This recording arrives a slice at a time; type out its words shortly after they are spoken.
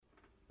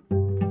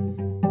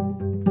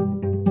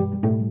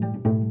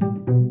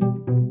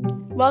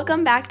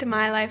Welcome back to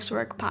My Life's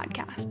Work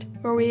podcast,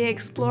 where we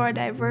explore a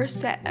diverse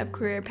set of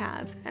career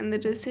paths and the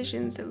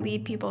decisions that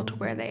lead people to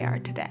where they are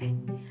today.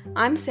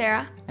 I'm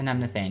Sarah. And I'm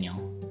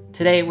Nathaniel.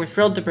 Today, we're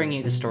thrilled to bring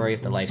you the story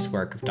of the life's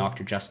work of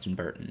Dr. Justin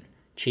Burton,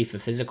 Chief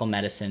of Physical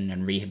Medicine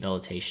and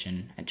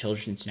Rehabilitation at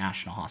Children's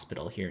National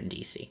Hospital here in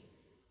D.C.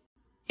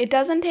 It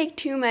doesn't take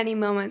too many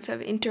moments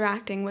of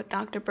interacting with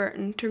Dr.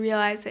 Burton to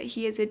realize that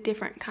he is a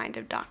different kind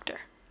of doctor.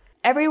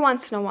 Every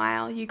once in a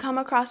while, you come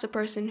across a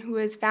person who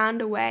has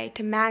found a way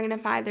to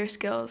magnify their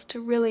skills to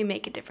really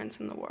make a difference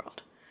in the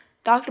world.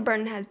 Dr.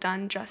 Burton has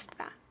done just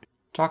that.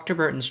 Dr.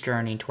 Burton's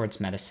journey towards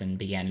medicine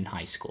began in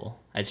high school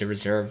as a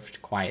reserved,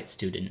 quiet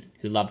student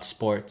who loved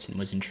sports and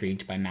was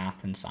intrigued by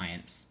math and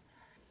science.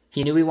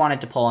 He knew he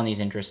wanted to pull on these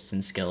interests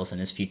and skills in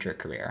his future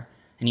career,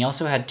 and he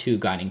also had two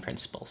guiding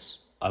principles.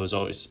 I was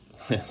always,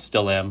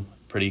 still am,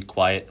 pretty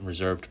quiet and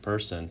reserved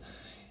person,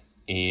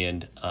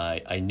 and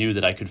I knew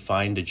that I could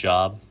find a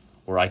job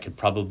where I could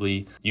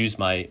probably use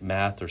my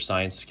math or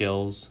science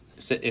skills,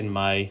 sit at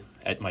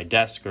my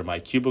desk or my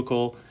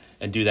cubicle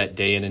and do that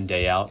day in and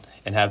day out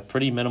and have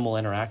pretty minimal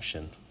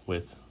interaction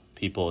with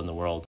people in the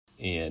world.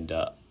 And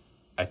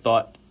I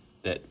thought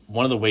that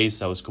one of the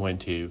ways I was going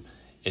to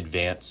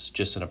advance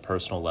just on a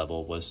personal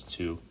level was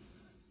to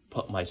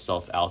put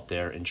myself out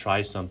there and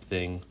try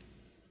something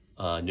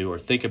new or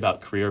think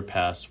about career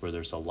paths where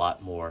there's a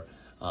lot more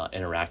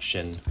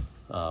interaction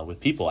with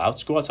people.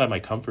 Go outside my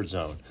comfort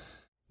zone.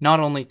 Not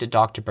only did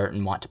Dr.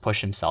 Burton want to push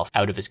himself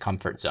out of his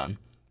comfort zone,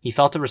 he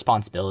felt a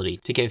responsibility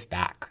to give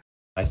back.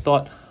 I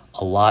thought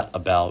a lot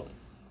about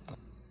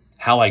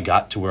how I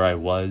got to where I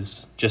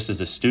was just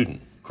as a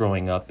student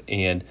growing up,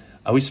 and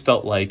I always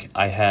felt like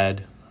I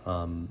had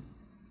a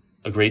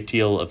great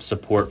deal of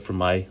support from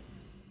my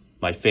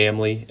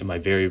family and my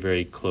very,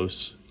 very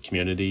close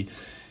community,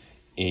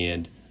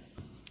 and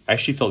I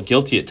actually felt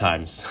guilty at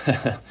times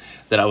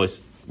that I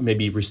was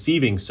maybe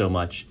receiving so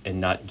much and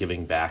not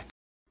giving back.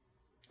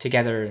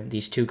 Together,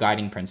 these two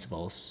guiding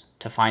principles,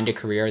 to find a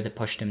career that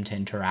pushed him to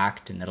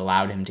interact and that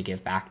allowed him to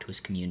give back to his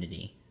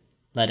community,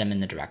 led him in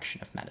the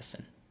direction of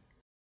medicine.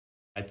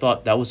 I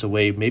thought that was a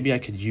way maybe I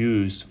could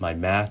use my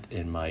math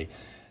and my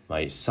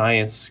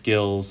science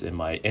skills and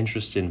my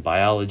interest in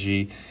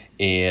biology,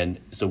 and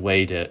as a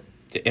way to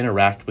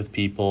interact with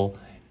people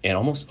and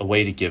almost a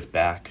way to give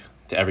back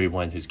to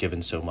everyone who's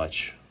given so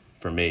much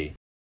for me.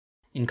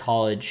 In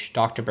college,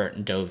 Dr.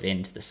 Burton dove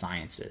into the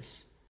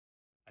sciences.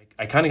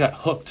 I kind of got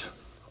hooked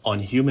on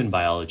human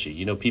biology.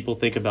 You know, people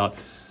think about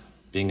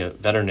being a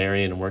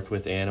veterinarian and working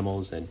with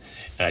animals, and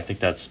I think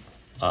that's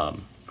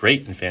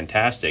great and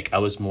fantastic. I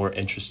was more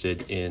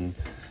interested in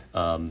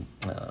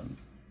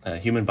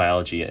human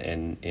biology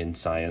and in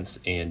science,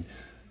 and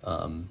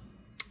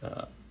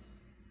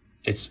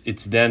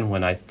it's then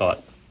when I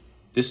thought,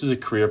 this is a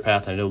career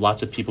path. I know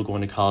lots of people go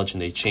into college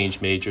and they change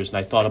majors, and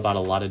I thought about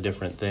a lot of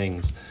different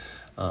things.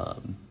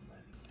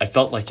 I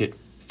felt like it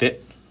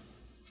fit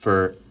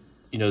for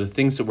the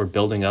things that were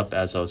building up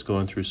as I was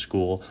going through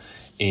school,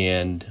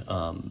 and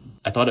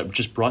I thought it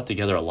just brought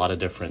together a lot of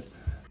different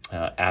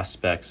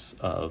aspects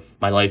of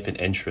my life and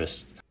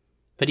interest.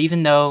 But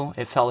even though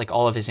it felt like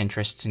all of his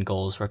interests and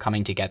goals were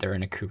coming together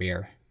in a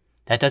career,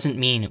 that doesn't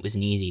mean it was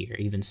an easy or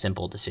even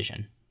simple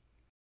decision.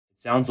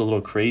 It sounds a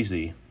little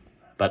crazy,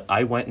 but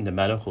I went into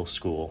medical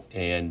school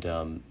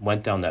and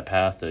went down that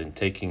path and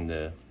taking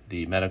the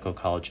medical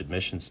college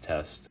admissions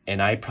test,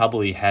 and I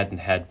probably hadn't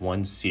had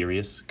one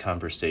serious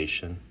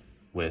conversation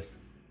with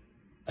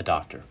a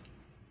doctor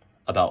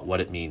about what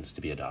it means to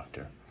be a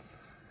doctor.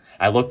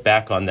 I look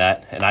back on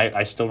that, and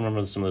I still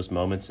remember some of those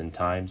moments and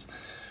times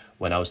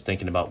when I was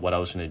thinking about what I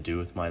was going to do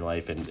with my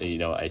life, and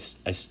I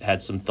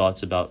had some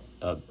thoughts about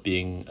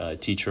being a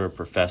teacher or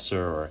professor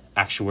or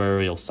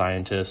actuarial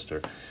scientist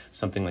or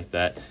something like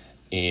that,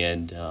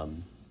 and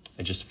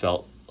I just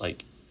felt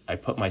like I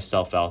put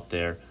myself out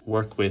there,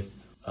 work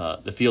with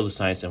the field of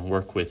science and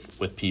work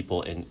with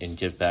people and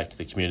give back to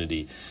the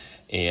community,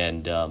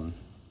 and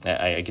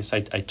I guess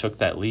I took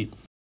that leap.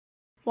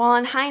 While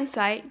in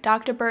hindsight,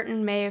 Dr.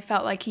 Burton may have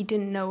felt like he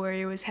didn't know where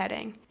he was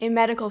heading. In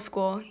medical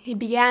school, he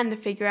began to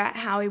figure out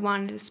how he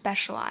wanted to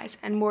specialize,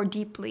 and more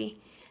deeply,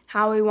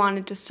 how he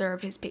wanted to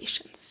serve his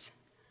patients.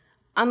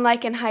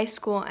 Unlike in high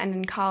school and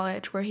in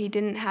college, where he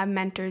didn't have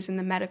mentors in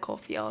the medical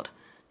field,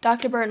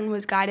 Dr. Burton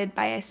was guided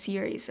by a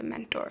series of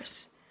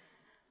mentors.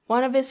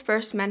 One of his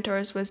first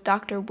mentors was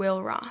Dr.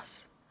 Will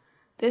Ross.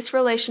 This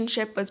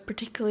relationship was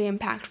particularly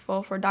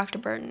impactful for Dr.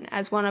 Burton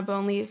as one of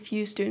only a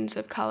few students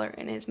of color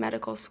in his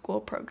medical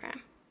school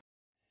program.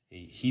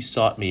 He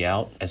sought me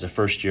out as a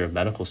first-year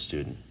medical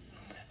student.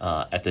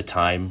 At the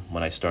time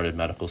when I started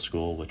medical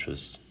school, which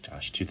was,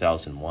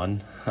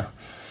 2001,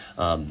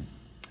 the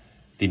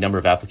number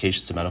of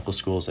applications to medical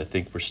schools, I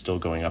think, were still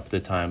going up at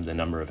the time. The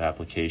number of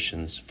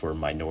applications for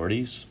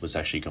minorities was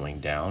actually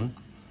going down.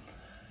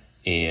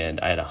 And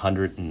I had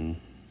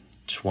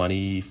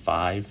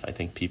 125, I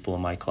think, people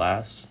in my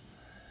class.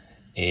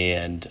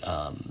 And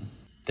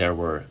there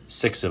were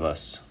 6 of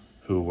us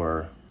who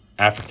were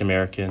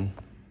African-American,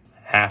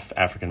 half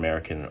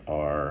African-American,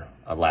 or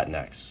a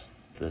Latinx.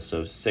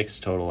 so 6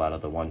 total out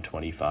of the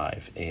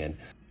 125. And,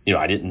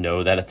 I didn't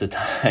know that at the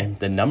time,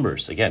 the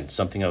numbers, again,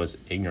 something I was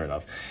ignorant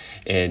of.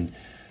 And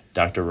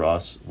Dr.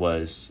 Ross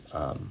was,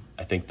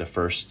 I think, the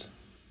first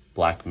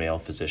Black male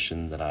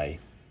physician that I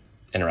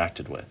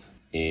interacted with.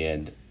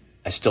 And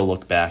I still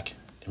look back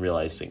and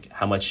realize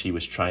how much he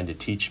was trying to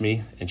teach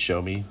me and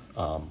show me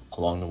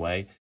along the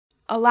way.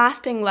 A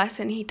lasting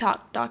lesson he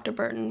taught Dr.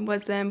 Burton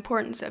was the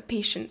importance of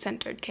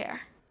patient-centered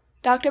care.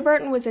 Dr.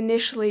 Burton was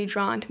initially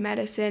drawn to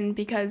medicine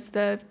because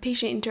the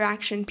patient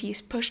interaction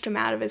piece pushed him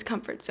out of his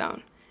comfort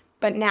zone.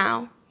 But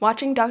now,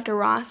 watching Dr.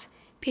 Ross,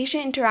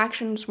 patient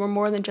interactions were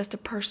more than just a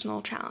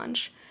personal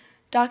challenge.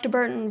 Dr.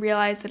 Burton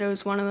realized that it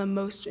was one of the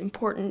most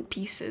important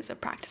pieces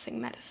of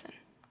practicing medicine.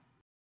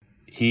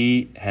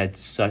 He had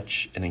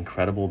such an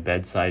incredible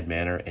bedside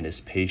manner, and his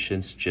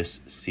patients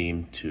just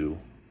seemed to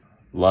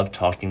love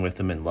talking with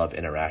him and love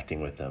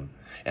interacting with him.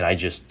 And I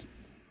just,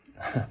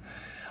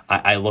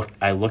 I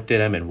looked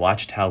at him and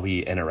watched how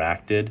he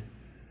interacted.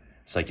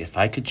 It's like, if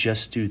I could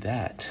just do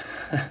that,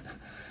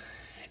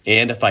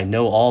 and if I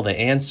know all the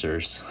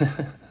answers,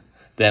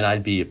 then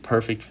I'd be a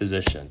perfect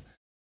physician.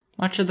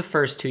 Much of the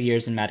first 2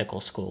 years in medical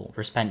school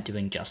were spent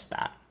doing just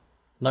that,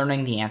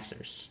 learning the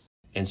answers.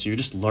 And so you're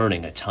just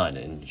learning a ton,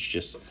 and it's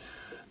just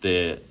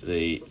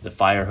the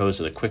fire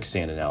hose or the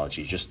quicksand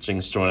analogy, just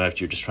things thrown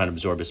at you, you're just trying to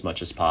absorb as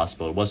much as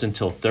possible. It wasn't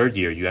until third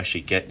year you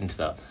actually get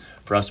into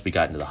for us, we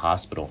got into the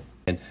hospital.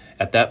 And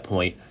at that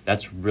point,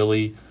 that's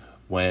really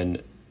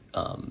when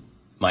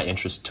my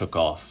interest took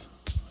off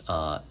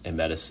in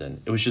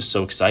medicine. It was just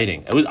so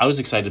exciting. I was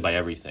excited by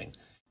everything.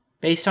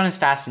 Based on his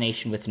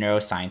fascination with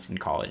neuroscience in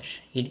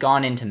college, he'd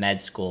gone into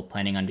med school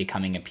planning on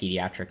becoming a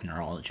pediatric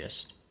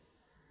neurologist.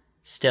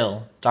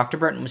 Still, Dr.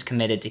 Burton was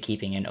committed to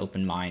keeping an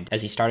open mind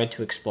as he started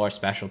to explore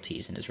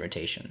specialties in his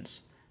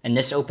rotations, and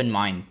this open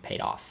mind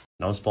paid off.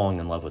 I was falling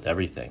in love with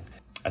everything.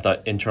 I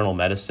thought internal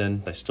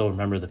medicine, I still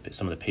remember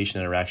some of the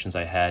patient interactions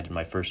I had in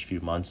my first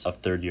few months of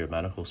third year of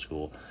medical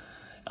school.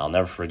 I'll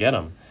never forget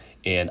them,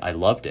 and I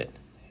loved it.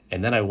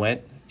 And then I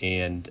went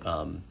and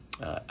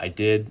I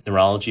did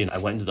neurology, and I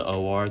went into the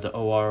OR. The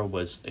OR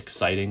was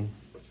exciting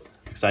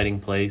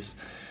place.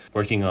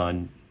 Working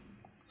on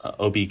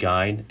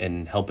OB-GYN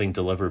and helping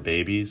deliver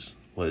babies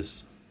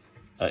was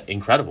an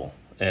incredible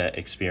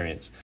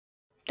experience.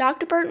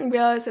 Dr. Burton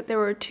realized that there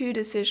were 2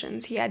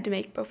 decisions he had to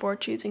make before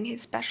choosing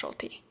his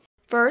specialty.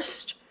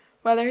 First,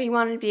 whether he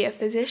wanted to be a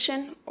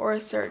physician or a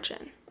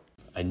surgeon.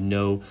 I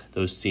know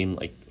those seem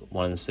like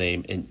one and the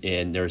same,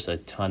 and there's a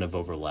ton of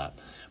overlap.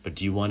 But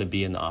do you want to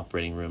be in the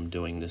operating room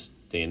doing this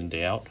day in and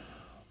day out?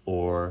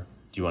 Or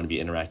do you want to be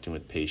interacting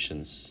with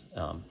patients,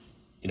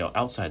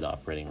 outside the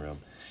operating room?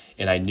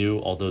 And I knew,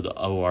 although the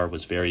OR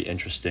was very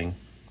interesting,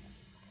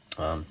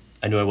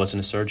 I knew I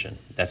wasn't a surgeon.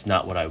 That's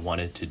not what I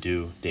wanted to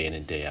do day in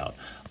and day out.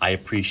 I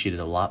appreciated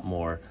a lot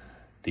more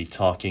the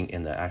talking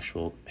and the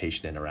actual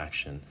patient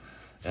interaction.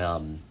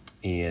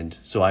 And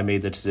so I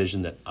made the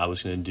decision that I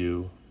was going to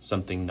do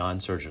something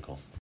non-surgical.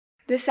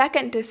 The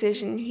second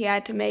decision he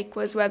had to make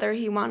was whether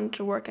he wanted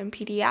to work in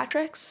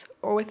pediatrics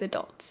or with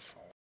adults.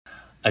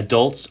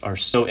 Adults are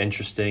so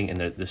interesting, and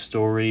the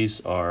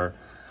stories are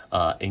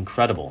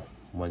incredible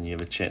when you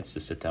have a chance to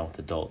sit down with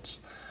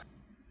adults.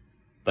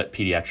 But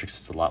pediatrics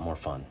is a lot more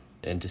fun.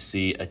 And to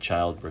see a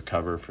child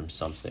recover from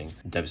something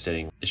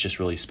devastating is just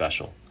really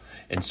special.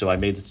 And so I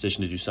made the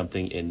decision to do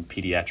something in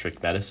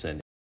pediatric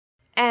medicine.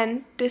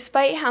 And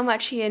despite how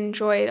much he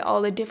enjoyed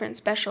all the different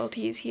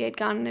specialties he had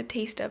gotten a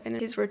taste of in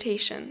his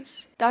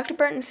rotations, Dr.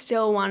 Burton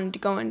still wanted to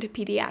go into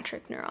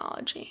pediatric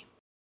neurology.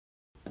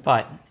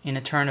 But, in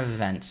a turn of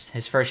events,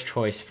 his first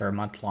choice for a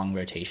month-long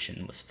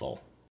rotation was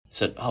full. I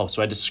said, so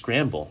I had to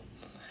scramble.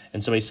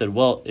 And somebody said,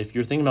 well, if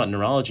you're thinking about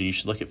neurology, you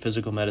should look at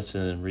physical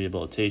medicine and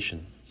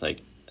rehabilitation. It's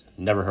like,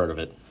 never heard of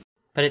it.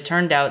 But it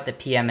turned out that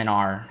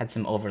PM&R had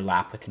some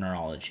overlap with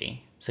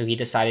neurology, so he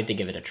decided to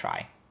give it a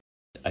try.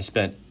 I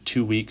spent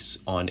 2 weeks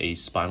on a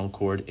spinal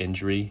cord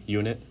injury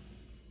unit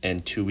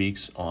and 2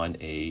 weeks on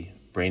a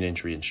brain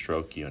injury and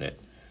stroke unit.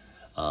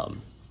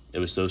 It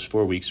was those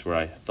 4 weeks where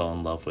I fell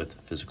in love with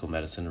physical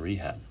medicine and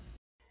rehab.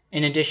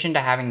 In addition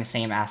to having the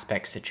same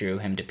aspects that drew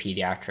him to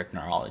pediatric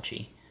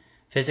neurology,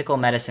 physical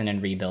medicine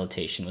and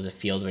rehabilitation was a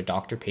field where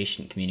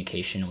doctor-patient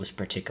communication was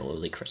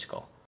particularly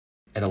critical.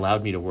 It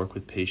allowed me to work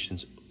with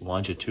patients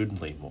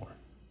longitudinally more.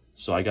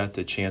 So I got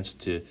the chance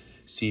to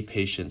see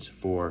patients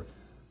for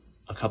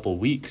a couple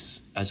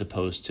weeks as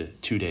opposed to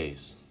 2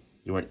 days.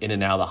 You weren't in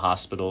and out of the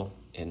hospital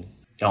and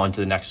on to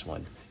the next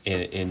one.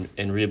 In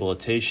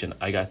rehabilitation,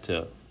 I got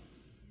to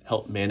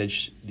help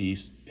manage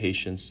these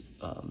patients'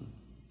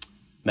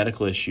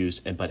 medical issues,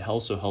 but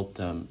also help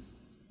them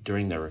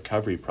during their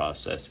recovery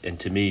process. And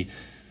to me,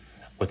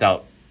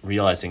 without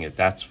realizing it,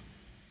 that's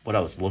what I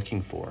was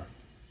looking for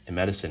in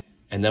medicine.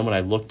 And then when I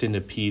looked into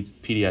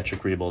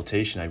pediatric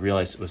rehabilitation, I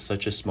realized it was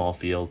such a small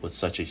field with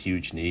such a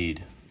huge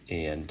need.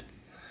 And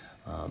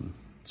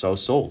so I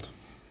was sold,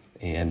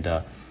 and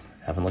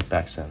haven't looked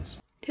back since.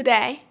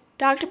 Today,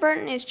 Dr.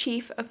 Burton is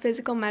Chief of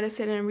Physical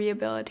Medicine and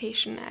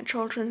Rehabilitation at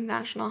Children's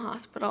National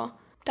Hospital,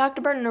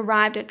 Dr. Burton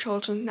arrived at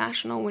Children's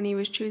National when he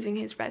was choosing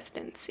his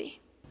residency.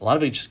 A lot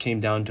of it just came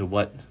down to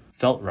what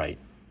felt right.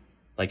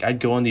 Like, I'd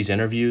go on these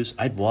interviews,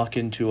 I'd walk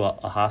into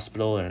a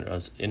hospital, and I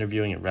was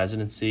interviewing at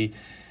residency,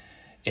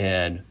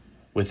 and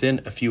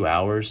within a few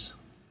hours,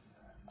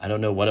 I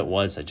don't know what it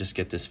was, I just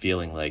get this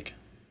feeling like,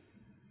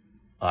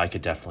 oh, I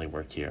could definitely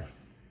work here.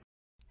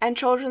 And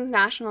Children's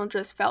National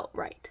just felt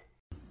right.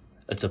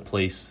 It's a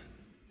place,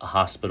 a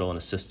hospital, and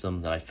a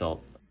system that I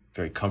felt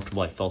very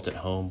comfortable. I felt at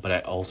home, but I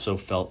also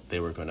felt they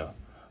were going to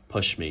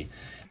push me.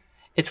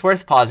 It's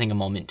worth pausing a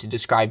moment to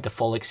describe the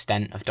full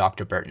extent of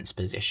Dr. Burton's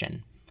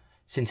position,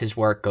 since his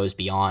work goes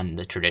beyond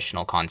the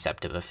traditional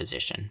concept of a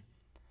physician.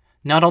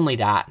 Not only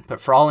that, but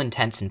for all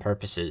intents and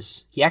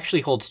purposes, he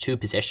actually holds two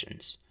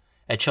positions.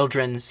 At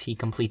Children's, he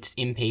completes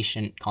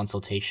inpatient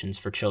consultations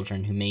for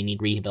children who may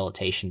need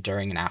rehabilitation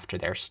during and after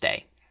their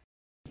stay.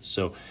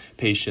 So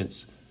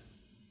patients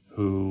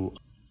who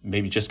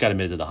maybe just got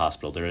admitted to the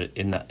hospital, they're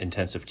in the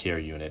intensive care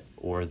unit,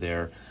 or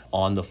they're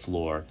on the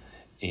floor,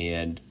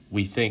 and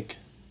we think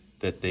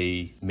that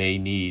they may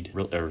need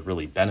or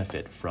really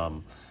benefit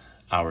from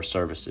our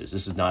services.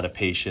 This is not a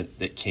patient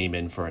that came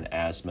in for an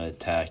asthma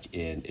attack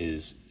and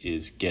is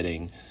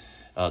getting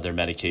their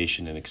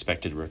medication and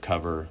expected to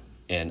recover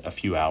in a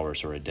few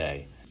hours or a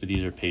day. But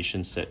these are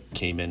patients that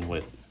came in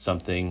with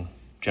something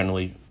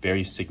generally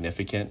very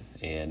significant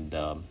and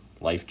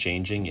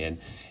life-changing, and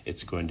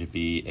it's going to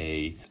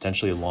be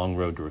potentially a long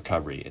road to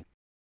recovery.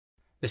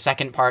 The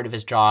second part of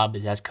his job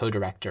is as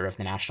co-director of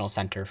the National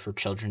Center for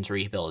Children's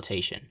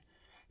Rehabilitation.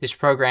 This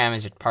program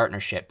is a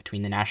partnership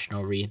between the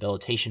National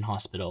Rehabilitation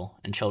Hospital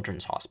and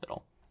Children's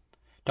Hospital.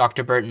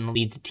 Dr. Burton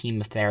leads a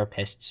team of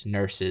therapists,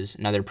 nurses,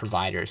 and other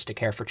providers to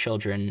care for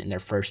children in their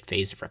first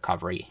phase of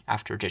recovery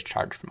after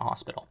discharge from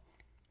hospital.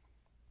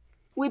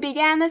 We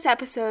began this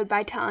episode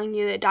by telling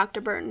you that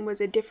Dr. Burton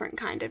was a different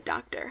kind of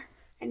doctor,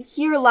 and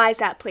here lies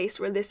that place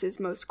where this is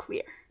most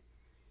clear.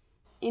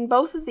 In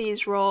both of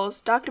these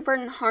roles, Dr.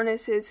 Burton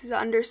harnesses his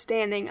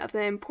understanding of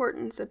the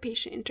importance of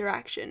patient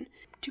interaction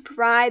to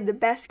provide the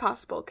best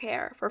possible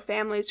care for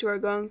families who are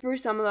going through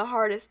some of the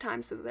hardest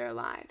times of their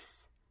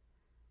lives.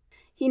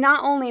 He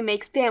not only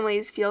makes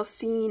families feel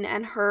seen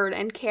and heard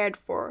and cared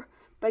for,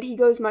 but he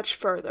goes much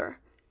further.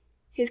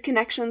 His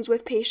connections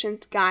with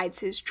patients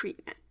guides his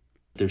treatment.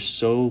 There's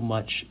so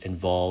much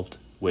involved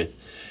with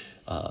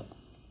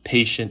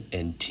patient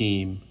and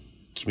team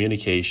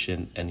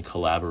communication and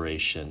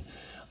collaboration.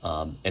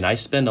 And I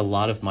spend a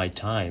lot of my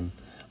time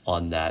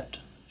on that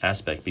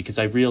aspect because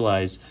I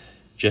realize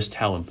just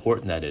how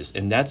important that is.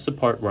 And that's the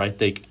part where I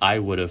think I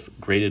would have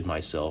graded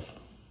myself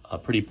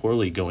pretty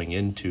poorly going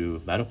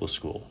into medical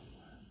school.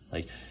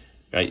 Like,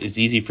 right, it's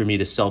easy for me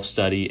to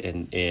self-study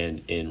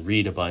and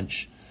read a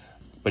bunch,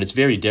 but it's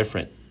very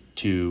different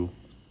to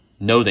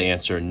know the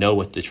answer, know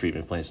what the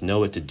treatment plan is, know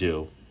what to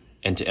do,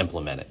 and to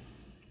implement it,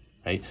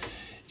 right?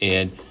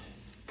 And,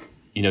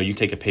 you know, you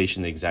take a patient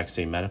in the exact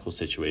same medical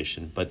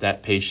situation, but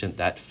that patient,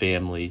 that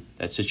family,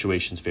 that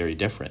situation is very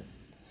different.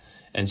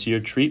 And so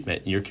your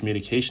treatment, your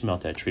communication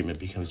about that treatment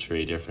becomes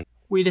very different.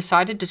 We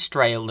decided to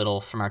stray a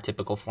little from our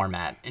typical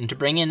format and to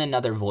bring in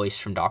another voice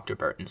from Dr.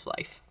 Burton's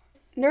life.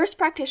 Nurse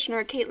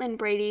practitioner Caitlin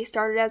Brady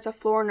started as a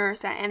floor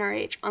nurse at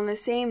NRH on the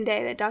same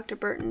day that Dr.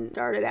 Burton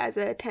started as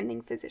an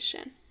attending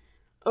physician.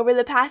 Over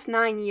the past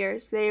 9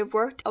 years, they have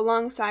worked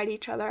alongside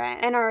each other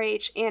at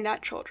NRH and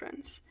at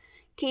Children's.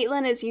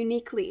 Caitlin is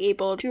uniquely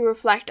able to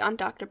reflect on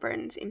Dr.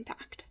 Burton's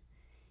impact.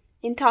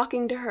 In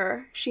talking to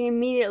her, she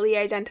immediately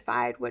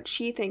identified what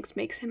she thinks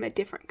makes him a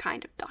different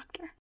kind of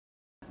doctor.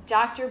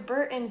 Dr.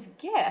 Burton's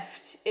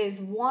gift is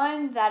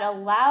one that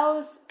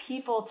allows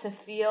people to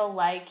feel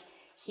like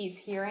he's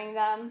hearing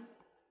them,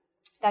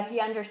 that he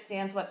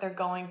understands what they're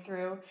going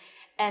through,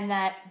 and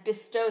that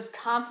bestows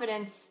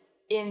confidence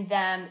in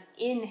them,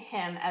 in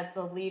him as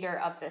the leader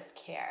of this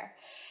care.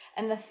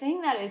 And the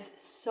thing that is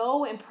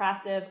so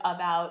impressive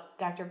about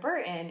Dr.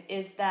 Burton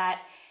is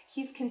that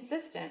he's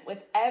consistent with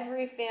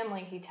every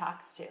family he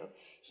talks to.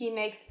 He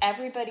makes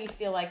everybody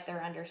feel like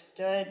they're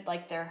understood,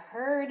 like they're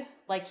heard,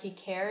 like he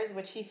cares,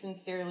 which he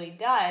sincerely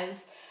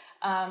does,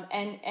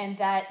 and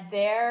that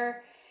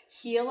their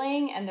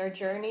healing and their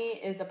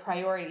journey is a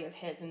priority of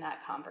his in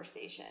that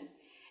conversation.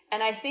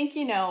 And I think,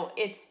 you know,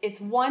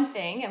 it's one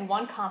thing and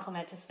one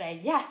compliment to say,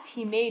 yes,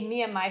 he made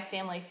me and my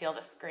family feel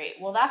this great.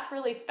 Well, that's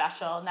really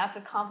special, and that's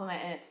a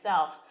compliment in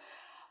itself.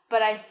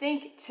 But I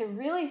think to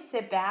really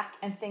sit back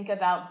and think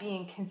about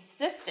being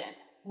consistent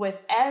with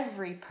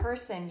every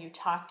person you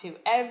talk to,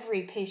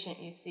 every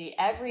patient you see,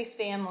 every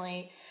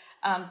family,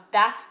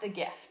 that's the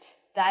gift.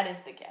 That is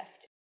the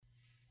gift.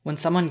 When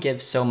someone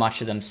gives so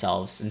much of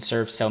themselves and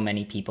serves so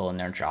many people in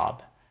their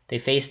job, they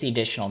face the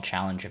additional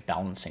challenge of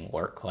balancing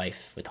work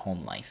life with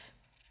home life.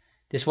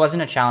 This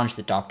wasn't a challenge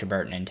that Dr.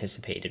 Burton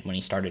anticipated when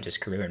he started his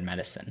career in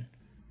medicine.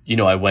 You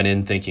know, I went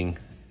in thinking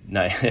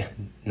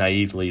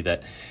naively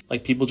that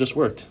like people just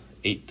worked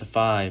 8 to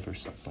 5 or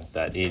something like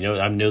that. You know,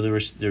 I knew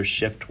there's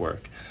shift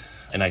work.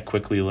 And I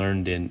quickly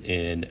learned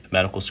in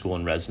medical school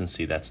and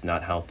residency that's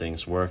not how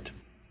things worked.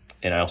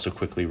 And I also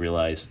quickly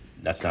realized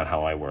that's not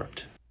how I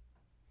worked.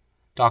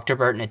 Dr.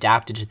 Burton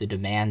adapted to the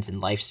demands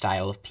and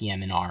lifestyle of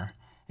PM&R,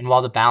 and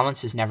while the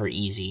balance is never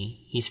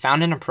easy, he's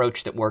found an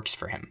approach that works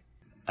for him.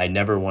 I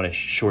never want to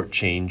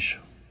shortchange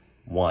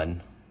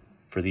one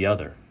for the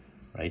other,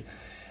 right?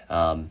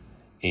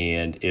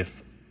 And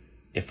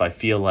if I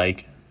feel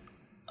like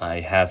I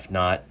have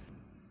not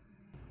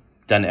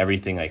done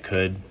everything I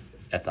could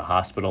at the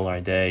hospital our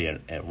day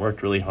and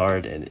worked really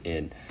hard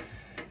and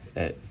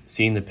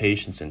seeing the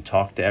patients and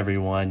talk to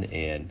everyone,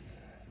 and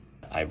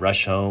I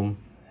rush home,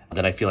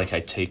 then I feel like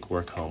I take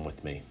work home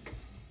with me.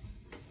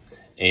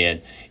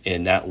 And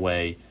in that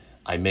way,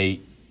 I may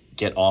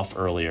get off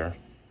earlier,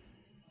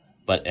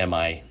 but am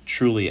I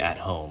truly at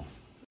home?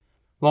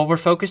 While we're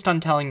focused on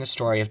telling the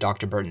story of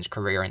Dr. Burton's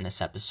career in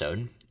this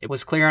episode, it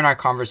was clear in our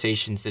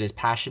conversations that his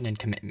passion and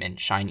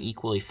commitment shine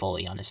equally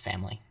fully on his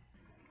family.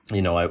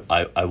 You know,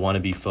 I want to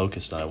be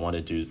focused, and I want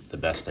to do the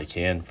best I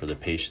can for the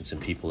patients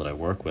and people that I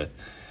work with.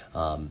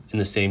 And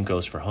the same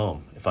goes for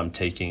home. If I'm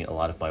taking a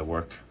lot of my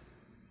work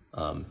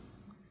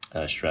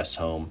stress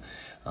home,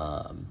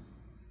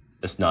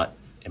 it's not,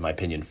 in my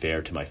opinion,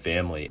 fair to my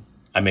family.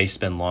 I may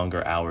spend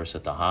longer hours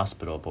at the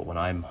hospital, but when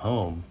I'm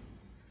home,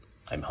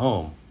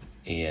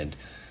 and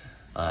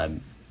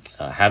I'm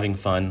having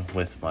fun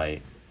with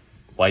my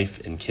wife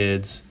and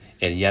kids.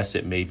 And yes,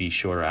 it may be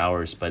shorter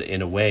hours, but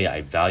in a way,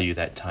 I value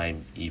that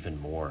time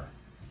even more.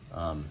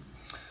 But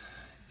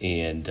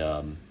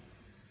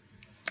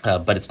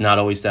it's not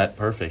always that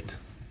perfect.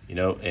 You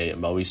know,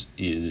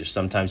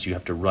 sometimes you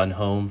have to run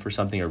home for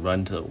something or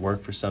run to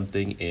work for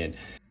something, and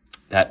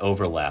that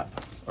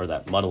overlap or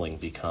that muddling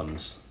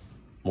becomes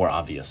more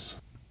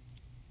obvious.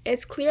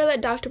 It's clear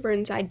that Dr.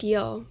 Burton's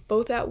ideal,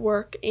 both at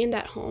work and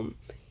at home,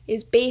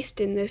 is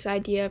based in this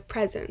idea of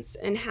presence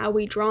and how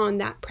we draw on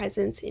that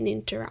presence in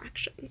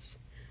interactions.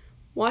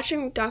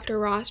 Watching Dr.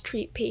 Ross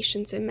treat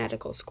patients in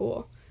medical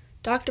school,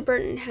 Dr.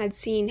 Burton had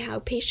seen how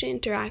patient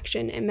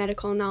interaction and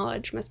medical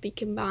knowledge must be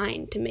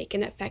combined to make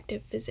an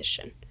effective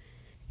physician.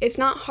 It's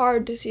not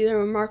hard to see the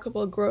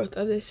remarkable growth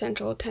of this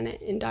central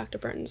tenet in Dr.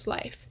 Burton's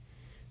life,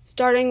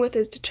 starting with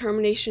his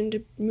determination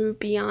to move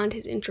beyond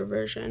his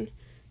introversion,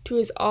 to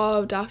his awe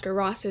of Dr.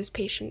 Ross's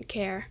patient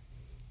care,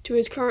 to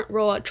his current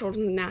role at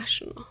Children's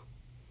National.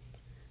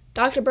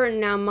 Dr. Burton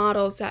now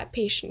models that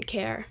patient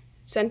care,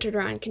 centered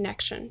around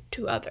connection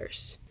to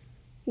others.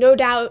 No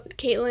doubt,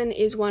 Caitlin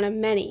is one of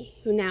many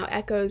who now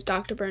echoes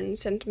Dr.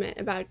 Burton's sentiment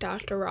about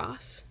Dr.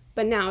 Ross,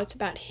 but now it's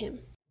about him.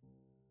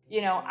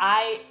 You know,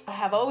 I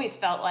have always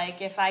felt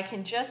like if I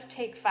can just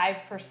take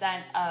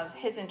 5% of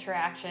his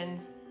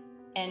interactions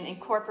and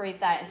incorporate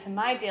that into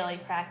my daily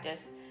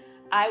practice,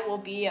 I will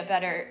be a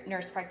better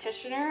nurse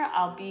practitioner,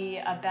 I'll be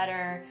a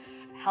better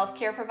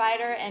healthcare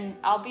provider, and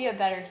I'll be a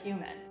better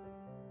human.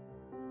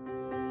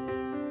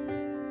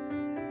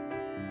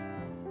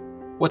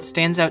 What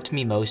stands out to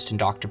me most in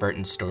Dr.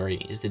 Burton's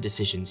story is the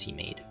decisions he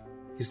made.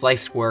 His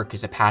life's work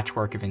is a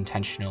patchwork of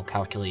intentional,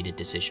 calculated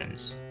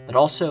decisions, but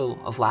also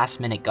of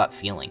last-minute gut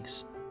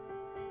feelings.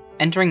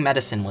 Entering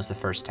medicine was the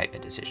first type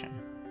of decision.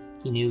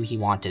 He knew he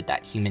wanted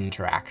that human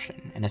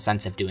interaction and a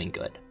sense of doing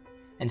good,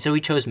 and so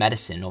he chose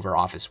medicine over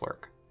office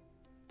work.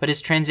 But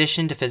his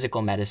transition to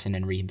physical medicine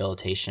and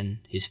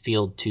rehabilitation, his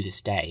field to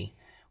this day,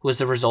 was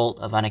the result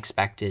of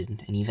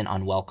unexpected and even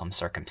unwelcome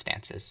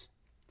circumstances.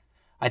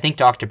 I think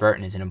Dr.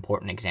 Burton is an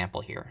important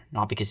example here,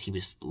 not because he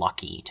was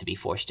lucky to be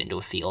forced into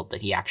a field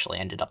that he actually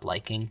ended up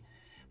liking,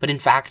 but in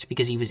fact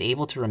because he was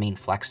able to remain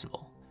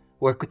flexible,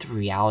 work with the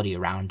reality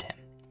around him,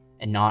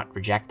 and not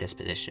reject this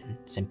position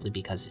simply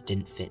because it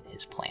didn't fit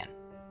his plan.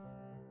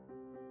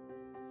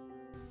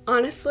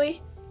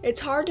 Honestly,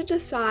 it's hard to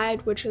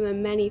decide which of the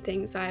many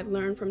things I have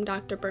learned from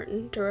Dr.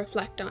 Burton to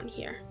reflect on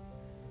here.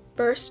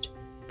 First,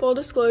 full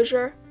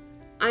disclosure,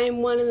 I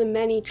am one of the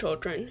many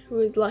children who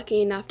is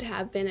lucky enough to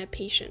have been a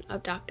patient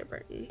of Dr.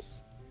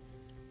 Burton's.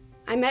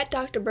 I met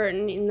Dr.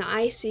 Burton in the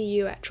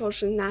ICU at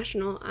Children's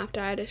National after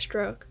I had a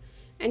stroke,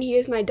 and he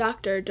was my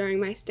doctor during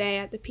my stay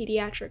at the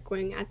pediatric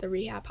wing at the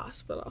rehab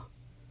hospital.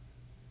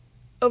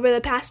 Over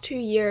the past 2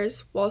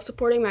 years, while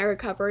supporting my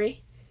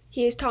recovery,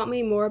 he has taught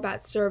me more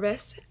about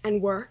service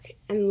and work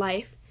and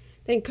life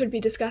than could be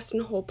discussed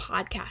in a whole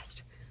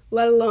podcast,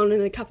 let alone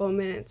in a couple of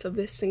minutes of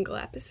this single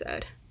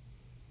episode.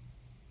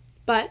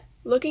 But,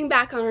 looking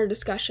back on our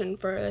discussion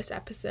for this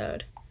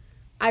episode,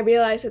 I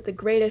realized that the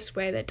greatest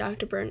way that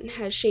Dr. Burton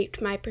has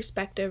shaped my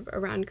perspective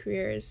around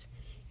careers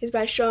is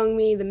by showing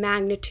me the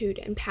magnitude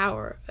and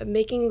power of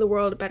making the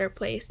world a better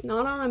place,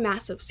 not on a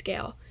massive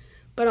scale,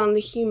 but on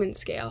the human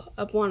scale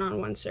of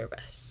one-on-one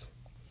service.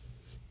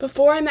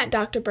 Before I met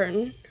Dr.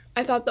 Burton,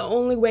 I thought the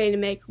only way to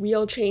make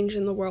real change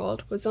in the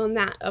world was on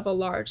that of a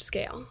large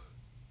scale.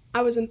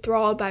 I was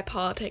enthralled by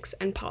politics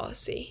and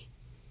policy.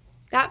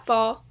 That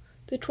fall,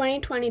 the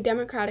 2020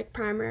 Democratic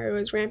primary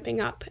was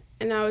ramping up,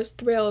 and I was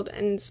thrilled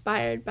and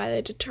inspired by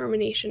the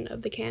determination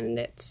of the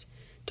candidates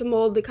to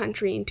mold the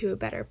country into a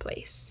better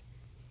place.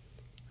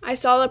 I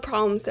saw the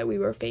problems that we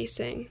were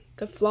facing,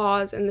 the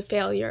flaws and the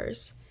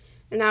failures,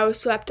 and I was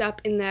swept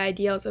up in the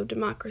ideals of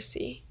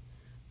democracy,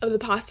 of the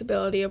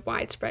possibility of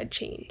widespread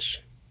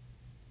change.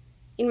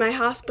 In my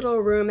hospital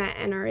room at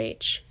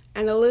NRH,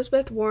 an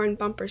Elizabeth Warren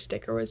bumper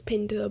sticker was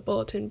pinned to the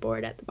bulletin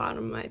board at the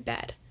bottom of my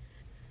bed.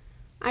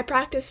 I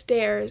practiced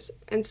stairs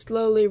and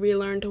slowly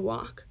relearned to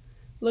walk,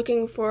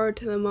 looking forward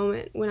to the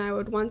moment when I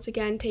would once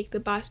again take the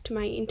bus to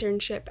my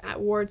internship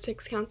at Ward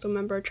 6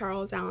 Councilmember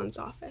Charles Allen's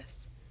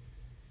office.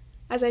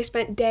 As I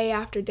spent day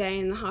after day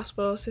in the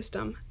hospital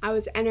system, I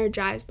was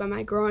energized by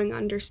my growing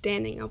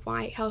understanding of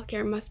why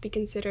healthcare must be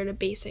considered a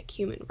basic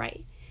human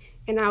right,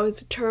 and I was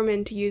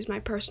determined to use my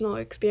personal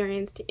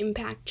experience to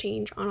impact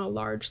change on a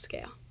large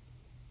scale.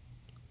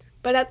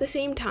 But at the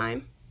same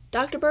time,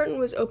 Dr. Burton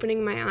was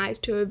opening my eyes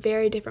to a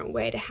very different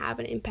way to have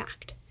an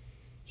impact.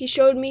 He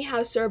showed me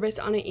how service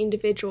on an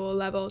individual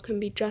level can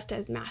be just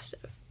as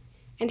massive,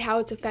 and how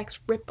its effects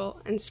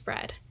ripple and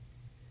spread.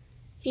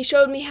 He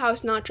showed me how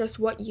it's not just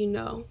what you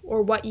know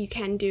or what you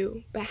can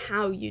do, but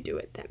how you do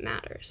it that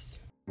matters.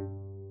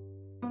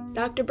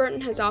 Dr.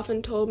 Burton has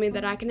often told me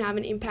that I can have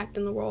an impact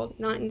in the world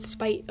not in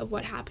spite of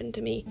what happened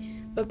to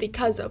me, but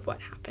because of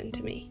what happened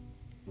to me.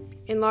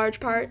 In large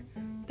part,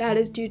 that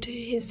is due to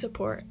his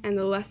support and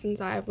the lessons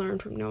I have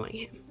learned from knowing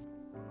him.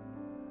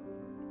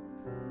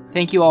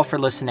 Thank you all for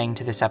listening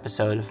to this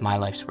episode of My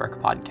Life's Work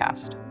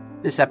podcast.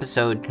 This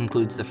episode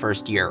concludes the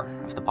first year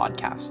of the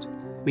podcast.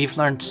 We've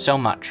learned so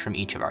much from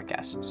each of our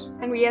guests.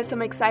 And we have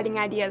some exciting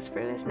ideas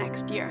for this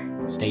next year.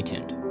 Stay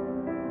tuned.